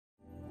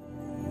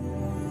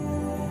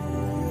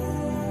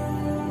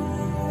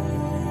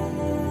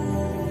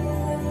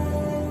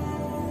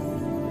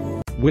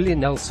Willie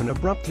Nelson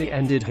abruptly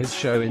ended his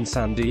show in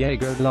San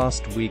Diego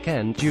last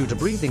weekend due to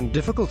breathing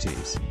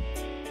difficulties.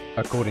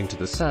 According to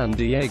the San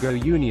Diego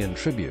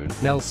Union-Tribune,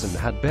 Nelson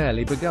had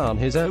barely begun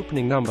his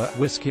opening number,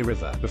 Whiskey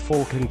River,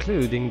 before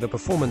concluding the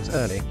performance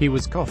early. He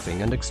was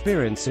coughing and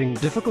experiencing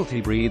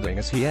difficulty breathing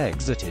as he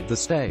exited the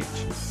stage.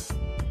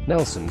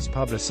 Nelson's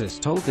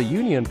publicist told the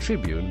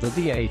Union-Tribune that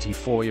the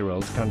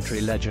 84-year-old country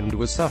legend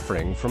was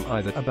suffering from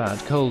either a bad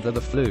cold or the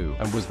flu,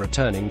 and was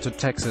returning to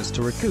Texas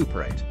to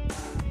recuperate.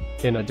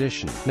 In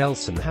addition,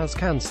 Nelson has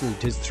cancelled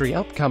his 3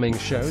 upcoming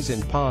shows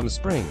in Palm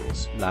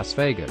Springs, Las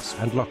Vegas,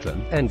 and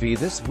Laughlin, NV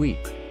this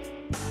week.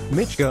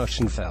 Mitch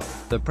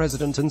Gershenfeld, the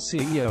president and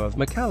CEO of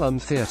McCallum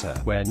Theatre,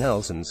 where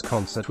Nelson's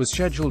concert was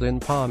scheduled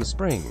in Palm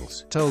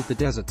Springs, told the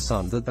Desert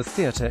Sun that the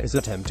theatre is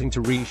attempting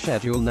to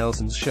reschedule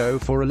Nelson's show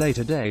for a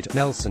later date.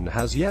 Nelson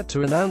has yet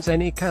to announce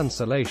any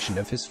cancellation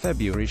of his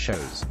February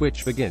shows,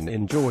 which begin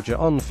in Georgia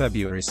on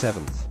February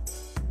 7th.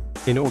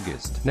 In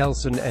August,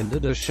 Nelson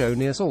ended a show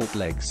near Salt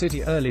Lake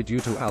City early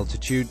due to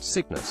altitude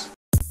sickness.